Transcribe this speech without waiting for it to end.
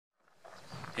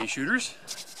Hey shooters,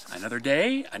 another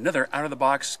day, another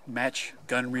out-of-the-box match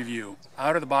gun review.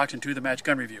 Out of the box into the match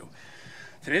gun review.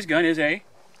 Today's gun is a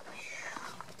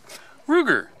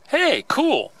Ruger. Hey,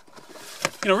 cool.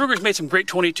 You know, Ruger's made some great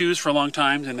 22s for a long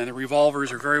time, and then the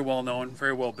revolvers are very well known,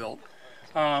 very well built.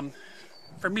 For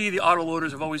me, the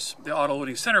autoloaders have always, the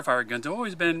auto-loading centerfire guns have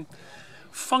always been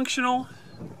functional,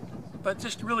 but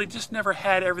just never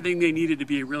had everything they needed to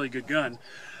be a really good gun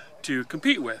to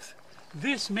compete with.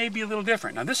 This may be a little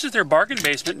different. Now this is their bargain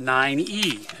basement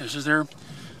 9E. This is their,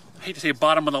 I hate to say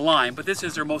bottom of the line, but this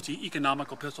is their most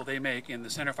economical pistol they make in the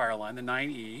centerfire line, the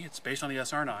 9E. It's based on the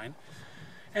SR9.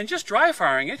 And just dry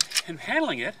firing it and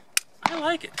handling it, I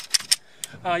like it.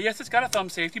 Yes, it's got a thumb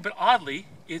safety, but oddly,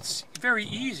 it's very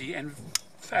easy and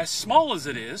as small as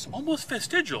it is, almost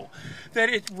vestigial, that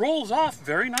it rolls off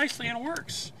very nicely and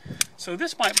works. So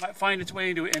this might find its way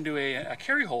into a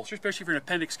carry holster, especially if you're an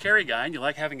appendix carry guy and you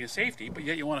like having a safety, but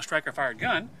yet you want a striker-fired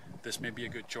gun. This may be a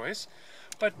good choice.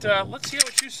 But let's see how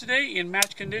it shoots today in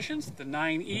match conditions. The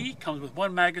 9E comes with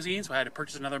one magazine, so I had to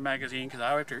purchase another magazine because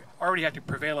I already have to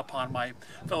prevail upon my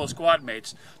fellow squad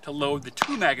mates to load the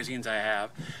 2 magazines I have,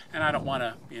 and I don't want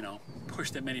to, you know, push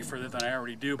them any further than I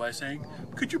already do by saying,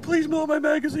 could you please load my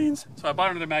magazines? So I bought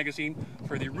another magazine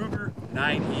for the Ruger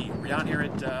 9E. We're down here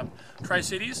at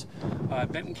Tri-Cities,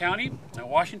 Benton County,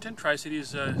 Washington,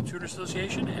 Tri-Cities Shooter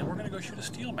Association, and we're going to go shoot a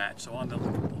steel match. So on the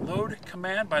load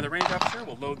command by the range officer,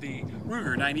 we'll load the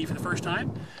Ruger 9E for the first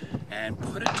time and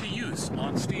put it to use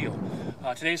on steel.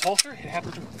 Today's holster, it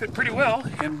happens to fit pretty well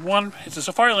in one, it's a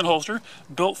Safariland holster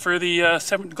built for the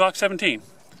Glock 17.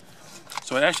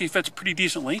 So it actually fits pretty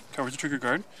decently, covers the trigger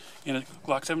guard, in a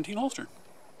Glock 17 holster.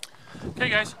 Okay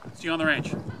guys, see you on the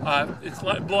range. It's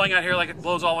blowing out here like it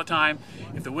blows all the time.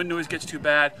 If the wind noise gets too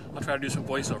bad, I'll try to do some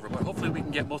voiceover, but hopefully we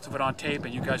can get most of it on tape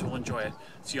and you guys will enjoy it.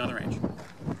 See you on the range.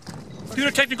 Due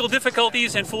to technical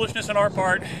difficulties and foolishness on our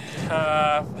part,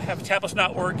 have tablets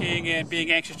not working and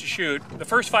being anxious to shoot, the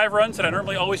first 5 runs that I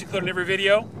normally always include in every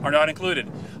video are not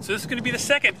included. So this is going to be the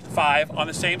second 5 on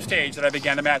the same stage that I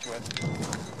began the match with.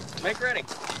 Make ready.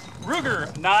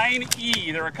 Ruger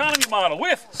 9E, their economy model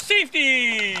with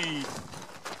safety!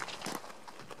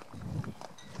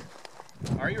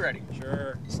 Are you ready?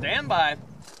 Sure. Stand by.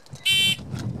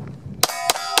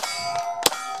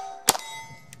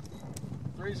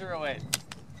 .308.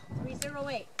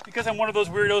 308. Because I'm one of those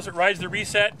weirdos that rides the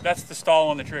reset, that's the stall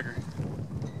on the trigger.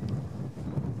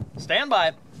 Stand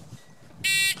by.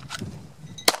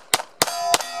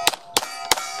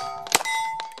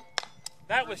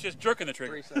 That was just jerking the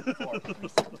trigger. 374.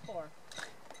 374.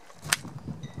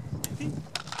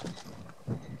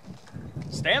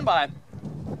 Stand by.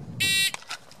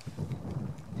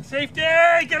 Safety!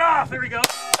 Get off! There we go.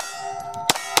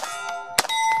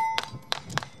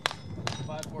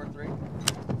 543.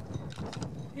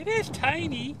 It is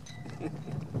tiny.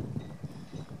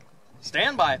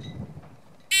 Stand by.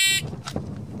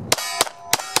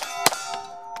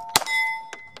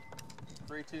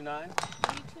 329.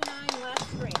 329, last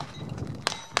 3.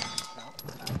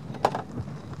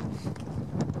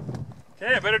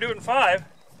 Okay, I better do it in 5,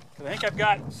 because I think I've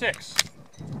got 6.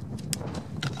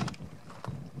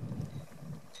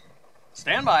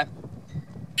 Stand by.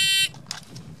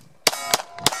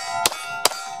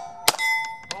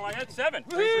 Oh, I had 7.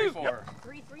 334. Yep.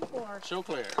 334. Show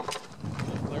clear.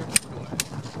 Clear.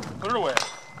 Put it away.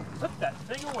 Put that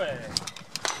thing away.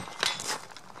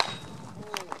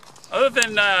 Other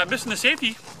than missing the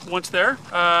safety once there,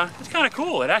 it's kind of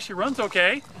cool. It actually runs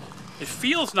okay. It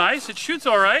feels nice. It shoots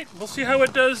all right. We'll see how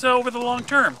it does over the long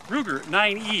term. Ruger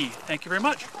 9E. Thank you very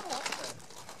much.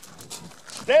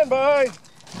 Stand by.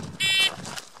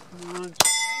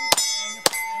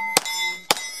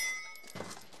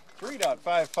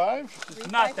 3.55.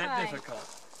 It's not that difficult.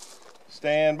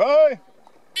 Stand by.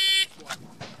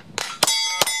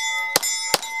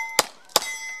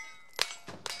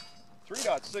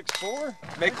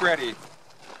 3.64. Make ready.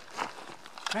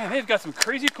 Man, they've got some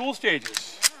crazy cool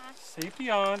stages. Safety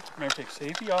on. Remember, take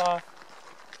safety off.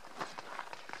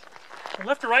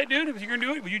 Left or right, dude? If you're going to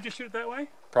do it, would you just shoot it that way?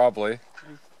 Probably.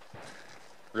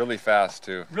 Really fast,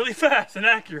 too. Really fast and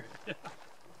accurate.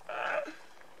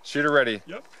 Shooter ready.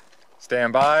 Yep.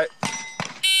 Stand by.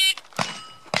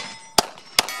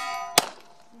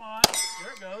 Come on.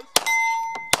 There it goes.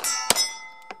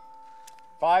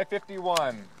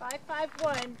 551.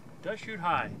 551. Does shoot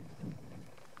high.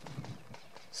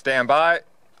 Stand by.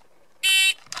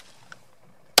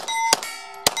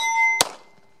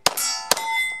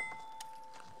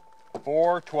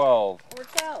 412.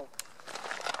 412.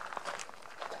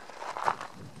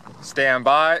 Stand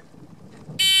by.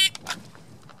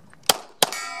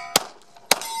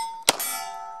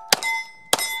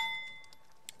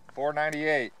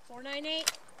 498.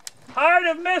 498. Tired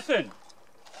of missing.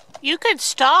 You could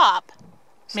stop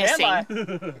Stand missing. by.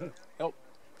 Nope.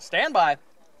 Stand by.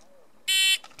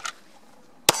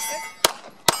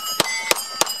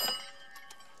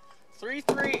 Three,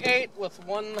 8 with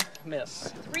 1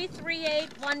 miss.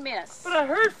 338, 1 miss. But I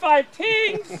heard 5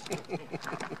 tings.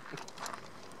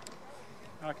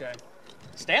 Okay.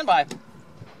 Stand by.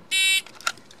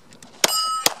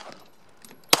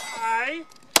 High.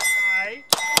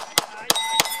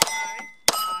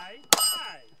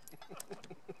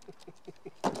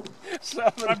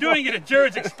 I'm doing it at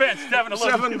Jared's expense, having a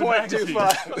look through the magazine.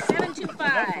 7.25.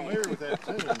 725. Familiar with that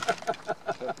tune.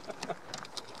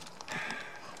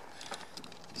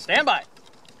 Stand by.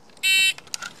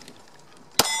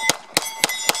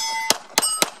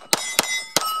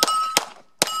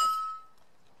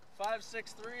 Five,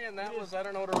 6, 3, and that was, I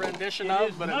don't know what a rendition It of,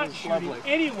 is but it not was shooting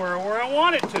lovely. anywhere where I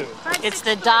want it to. It's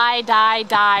the die, die,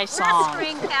 die Last song.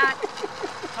 string, Pat.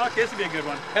 Okay, this will be a good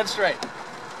one. Head straight.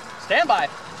 Stand by.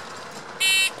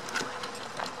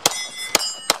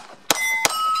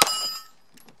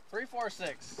 Three, 4,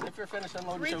 6. If you're finished,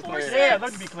 unload your 3, show 4, clear. 6. Yeah, I'd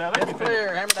like to be clear. I'd like to Head be clear.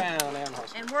 clear, hammer down, and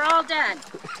host. And we're all done.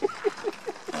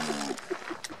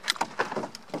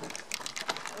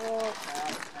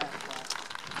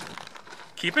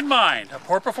 Keep in mind, a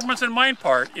poor performance on my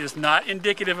part is not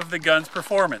indicative of the gun's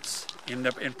performance. In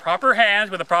proper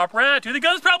hands with a proper attitude, the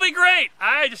gun's probably great.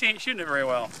 I just ain't shooting it very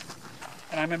well,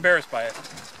 and I'm embarrassed by it.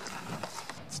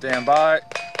 Stand by.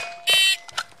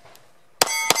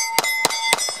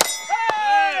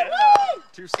 Hey!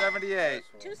 278.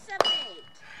 278.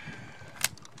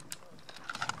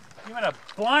 You went a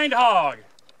blind hog.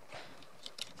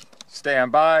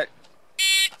 Stand by.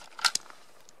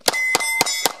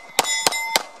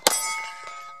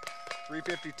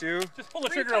 352. Just pull the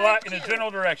trigger a lot in a general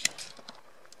direction.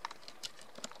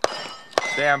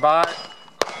 Stand by.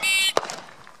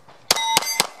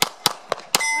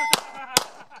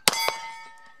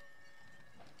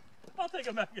 I'll take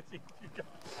a magazine.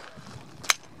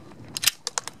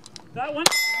 That one?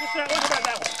 Miss that one? How about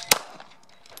that one?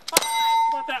 How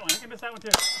about that one? I can miss that one too.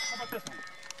 How about this one?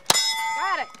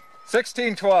 Got it.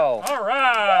 1612. All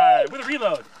right, with a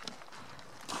reload.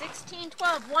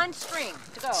 1612, 1 string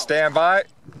to go. Stand by.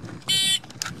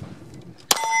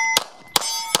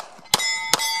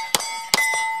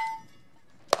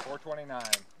 $429. 429.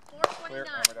 Clear,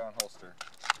 hammer down, holster.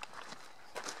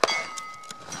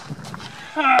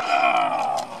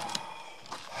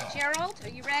 Gerald, are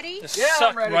you ready? This Yeah, I'm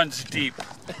suck ready. runs deep.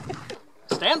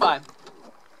 Stand by.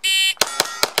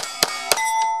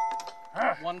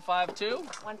 152.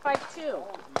 152.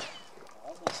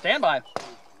 Stand by.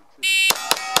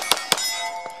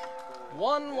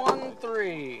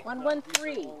 113.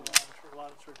 113.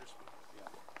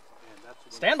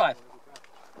 Stand by.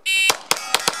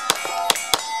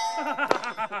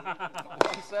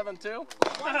 172.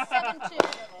 172.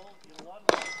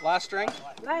 Last string.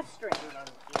 Last string.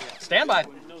 Stand by.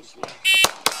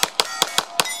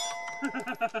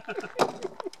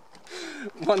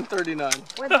 139. 139.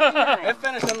 It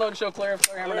finished, unload, show clear,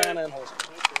 hammer down, and holster.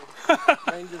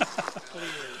 Ranges.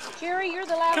 Jerry, you're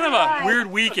the last Kind of a weird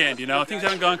weekend, you know. Things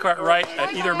haven't gone quite right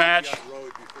at either match.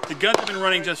 The guns have been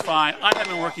running just fine. I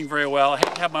haven't been working very well. I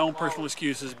have my own personal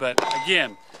excuses, but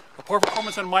again, a poor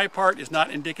performance on my part is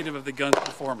not indicative of the gun's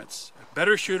performance. A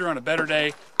better shooter on a better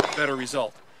day, a better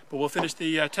result. But we'll finish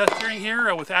the test hearing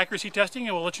here with accuracy testing,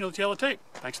 and we'll let you know the tail of the tape.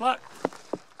 Thanks a lot.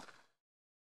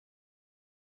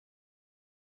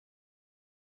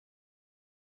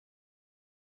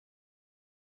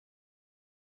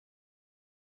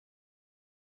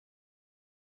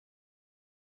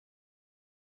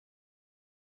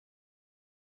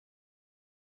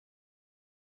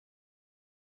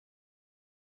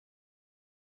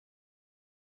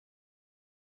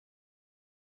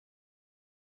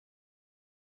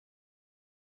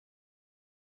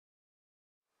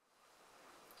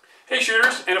 Hey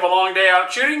shooters, end of a long day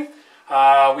out shooting.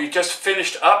 We just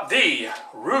finished up the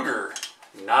Ruger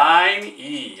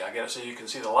 9E. I get it so you can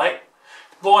see the light.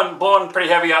 Blowing pretty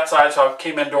heavy outside, so I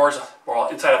came indoors, or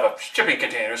inside of a shipping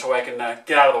container so I can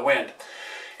get out of the wind.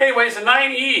 Anyways, the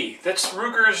 9E, that's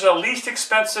Ruger's least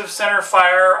expensive center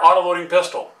fire auto-loading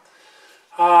pistol.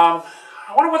 I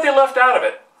wonder what they left out of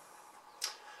it.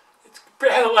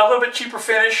 It has a little bit cheaper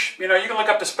finish. You know, you can look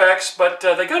up the specs, but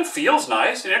the gun feels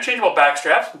nice. Interchangeable back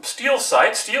straps, steel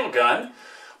sight, steel gun,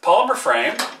 polymer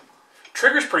frame.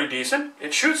 Trigger's pretty decent.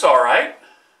 It shoots all right.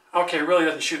 Okay, it really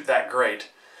doesn't shoot that great.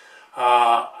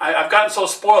 I've gotten so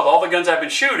spoiled. All the guns I've been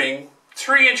shooting,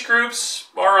 3-inch groups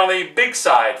are on the big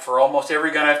side for almost every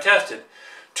gun I've tested.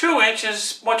 2-inch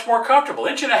is much more comfortable.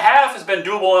 1.5 inches has been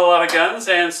doable in a lot of guns,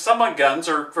 and some guns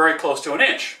are very close to 1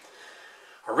 inch.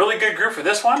 A really good group for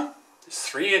this one is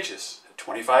 3 inches at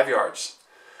 25 yards.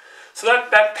 So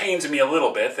that pains me a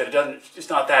little bit that it's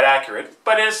not that accurate,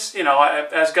 but as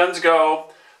guns go,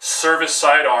 service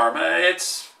sidearm,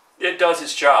 it does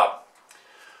its job.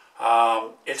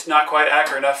 It's not quite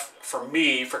accurate enough for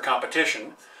me for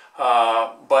competition,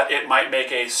 but it might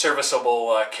make a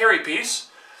serviceable carry piece.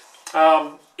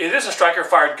 It is a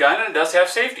striker-fired gun, and it does have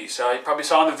safety. So you probably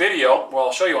saw in the video, well,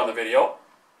 I'll show you on the video,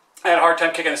 I had a hard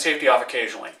time kicking the safety off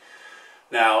occasionally.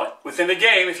 Now, within the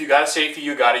game, if you got a safety,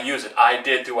 you got to use it. I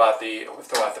did throughout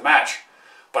the match.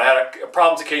 But I had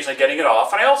problems occasionally getting it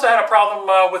off. And I also had a problem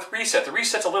with reset. The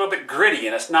reset's a little bit gritty,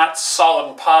 and it's not solid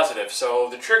and positive. So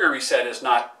the trigger reset is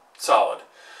not solid.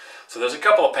 So there's a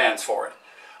couple of pans for it.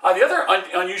 The other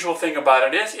unusual thing about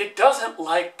it is it doesn't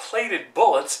like plated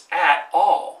bullets at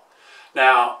all.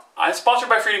 Now, I'm sponsored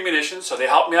by Freedom Munitions, so they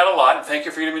helped me out a lot, and thank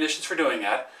you, Freedom Munitions, for doing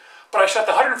that. But I shot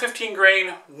the 115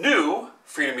 grain new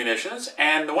Freedom Munitions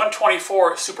and the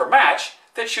 124 Super Match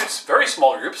that shoots very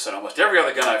small groups, and almost every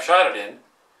other gun I've shot it in.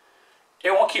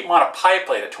 It won't keep them on a pie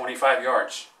plate at 25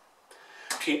 yards.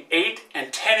 Between 8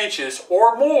 and 10 inches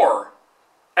or more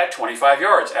at 25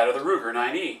 yards out of the Ruger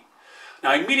 9E.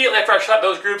 Now, immediately after I shot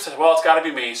those groups, I said, well, it's got to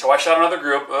be me. So I shot another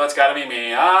group. Oh, it's got to be me.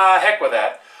 Heck with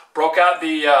that. Broke out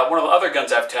the one of the other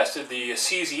guns I've tested, the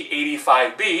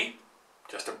CZ85B,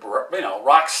 just a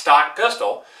rock stock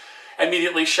pistol.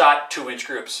 Immediately shot 2-inch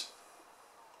groups.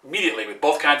 Immediately with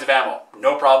both kinds of ammo.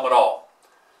 No problem at all.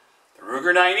 The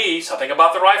Ruger 9E, something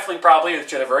about the rifling probably,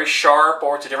 it's either very sharp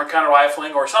or it's a different kind of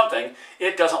rifling or something.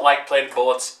 It doesn't like plated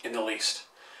bullets in the least.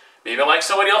 Maybe it likes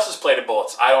somebody else's plated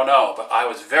bullets. I don't know, but I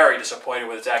was very disappointed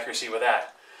with its accuracy with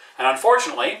that. And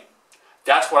unfortunately,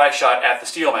 that's what I shot at the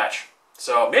steel match.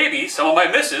 So maybe some of my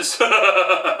misses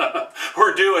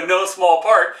were due in no small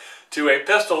part to a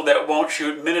pistol that won't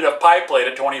shoot minute of pie plate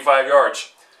at 25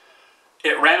 yards.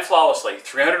 It ran flawlessly.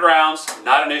 300 rounds,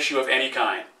 not an issue of any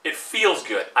kind. It feels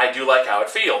good. I do like how it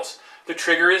feels. The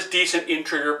trigger is decent in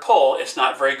trigger pull. It's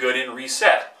not very good in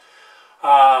reset.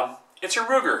 It's a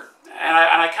Ruger. And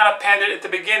I kind of panned it at the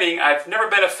beginning. I've never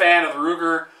been a fan of the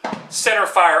Ruger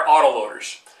centerfire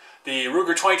autoloaders. The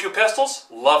Ruger 22 pistols,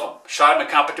 love them. Shot them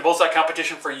in bullseye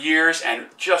competition for years and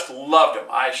just loved them.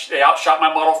 They outshot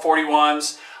my Model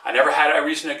 41s. I never had a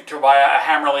reason to buy a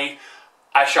Hammerly.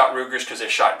 I shot Rugers because they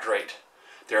shot great.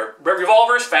 Their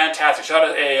revolvers, fantastic. Shot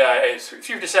a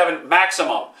 357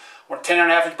 Maximum,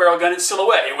 10.5-inch barrel gun in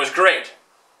silhouette. It was great.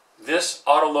 This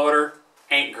autoloader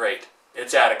ain't great.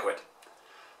 It's adequate.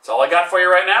 That's all I got for you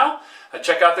right now.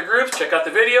 Check out the groups, check out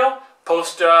the video,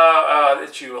 post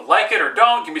that you like it or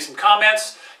don't, give me some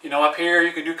comments. Up here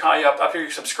you can do, up here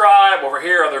you subscribe, over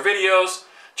here other videos.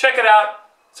 Check it out,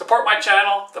 support my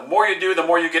channel. The more you do, the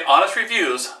more you get honest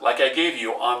reviews like I gave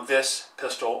you on this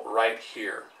pistol right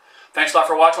here. Thanks a lot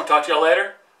for watching, we'll talk to you all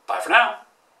later. Bye for now.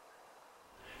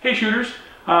 Hey shooters,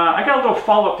 I got a little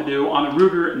follow-up to do on the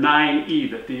Ruger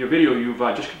 9E, the video you've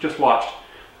just watched.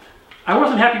 I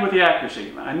wasn't happy with the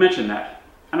accuracy, I mentioned that.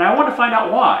 And I wanted to find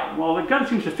out why. Well, the gun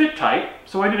seems to fit tight,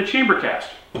 so I did a chamber cast.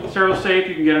 It's aerosafe,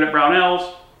 you can get it at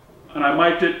Brownells, and I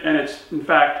mic'd it, and it's, in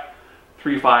fact,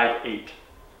 3.58.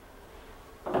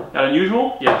 That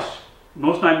unusual? Yes.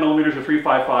 Most 9mm are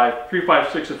 3.55,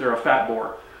 3.56 if they're a fat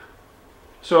bore.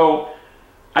 So,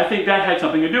 I think that had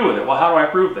something to do with it. Well, how do I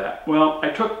prove that? Well,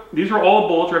 these are all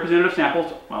bullets, representative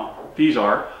samples, well, these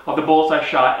are, of the bullets I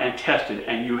shot and tested,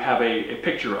 and you have a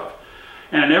picture of.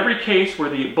 And in every case where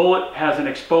the bullet has an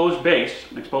exposed base,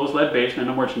 an exposed lead base, in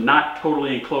other words, not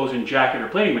totally enclosed in jacket or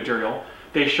plating material,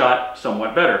 they shot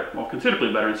somewhat better, well,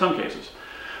 considerably better in some cases.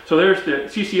 So there's the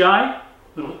CCI, a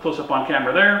little close-up on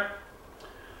camera there.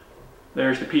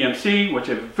 There's the PMC, which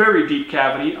is a very deep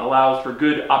cavity, allows for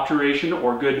good obturation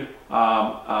or good,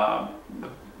 the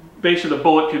base of the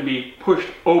bullet can be pushed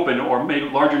open or made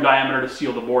larger in diameter to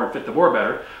seal the bore and fit the bore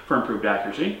better for improved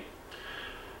accuracy.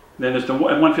 Then there's the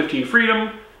 115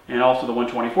 Freedom and also the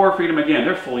 124 Freedom. Again,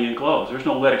 they're fully enclosed. There's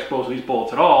no lead exposed to these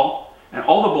bullets at all. And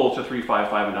all the bullets are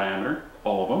 3.55 in diameter,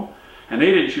 all of them. And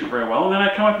they didn't shoot very well. And then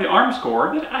I come up with the arm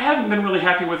score that I haven't been really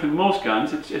happy with in most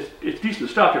guns. It's decent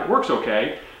stuff. It works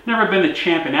okay. Never been the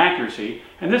champ in accuracy.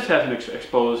 And this has an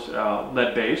exposed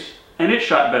lead base. And it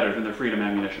shot better than the Freedom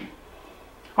ammunition.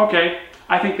 Okay,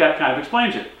 I think that kind of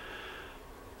explains it.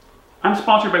 I'm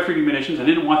sponsored by Freedom Munitions. I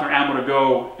didn't want their ammo to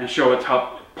go and show us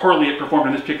how poorly it performed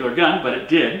in this particular gun, but it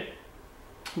did.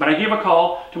 But I gave a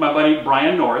call to my buddy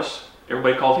Brian Norris.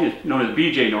 Everybody calls him, known as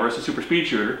BJ Norris, a super speed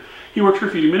shooter. He works for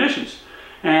Freedom Munitions.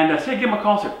 And say, give him a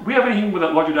call. Say, we have anything with a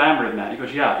larger diameter than that? He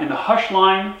goes, yeah. In the Hush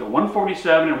line, the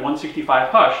 147 and 165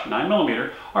 Hush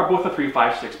 9mm are both a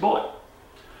 3.56 bullet.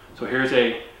 So here's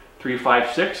a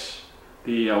 3.56,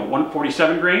 the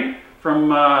 147 grain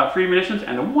from Freedom Munitions,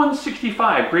 and the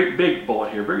 165, great big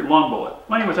bullet here, very long bullet.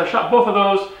 Well, anyways, I shot both of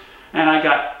those, and I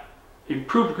got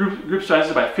improved group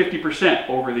sizes by 50%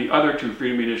 over the other two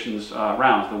Freedom Munitions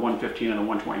rounds, the 115 and the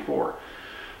 124.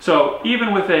 So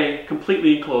even with a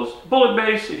completely enclosed bullet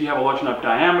base, if you have a large enough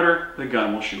diameter, the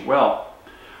gun will shoot well.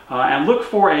 And look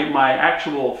for my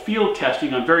actual field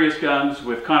testing on various guns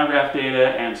with chronograph data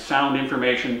and sound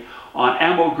information on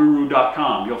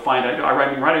ammoguru.com. You'll find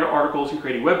I'm writing articles and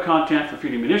creating web content for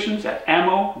Freedom Munitions at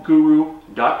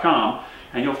ammoguru.com,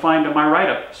 and you'll find my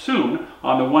write-up soon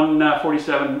on the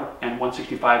 147 and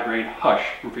 165 grain Hush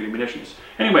from Freedom Munitions.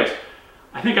 Anyways,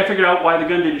 I think I figured out why the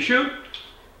gun didn't shoot.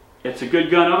 It's a good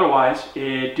gun otherwise.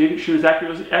 It didn't shoot as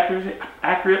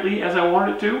accurately as I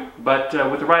wanted it to, but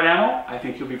with the right ammo, I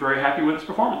think you'll be very happy with its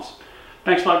performance.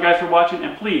 Thanks a lot, guys, for watching,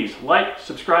 and please like,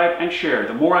 subscribe, and share.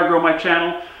 The more I grow my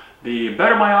channel, the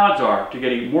better my odds are to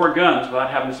getting more guns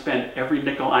without having to spend every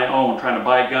nickel I own trying to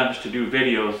buy guns to do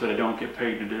videos that I don't get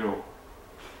paid to do.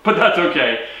 But that's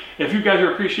okay. If you guys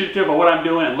are appreciative of what I'm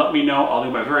doing and let me know, I'll do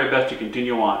my very best to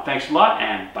continue on. Thanks a lot,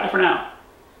 and bye for now.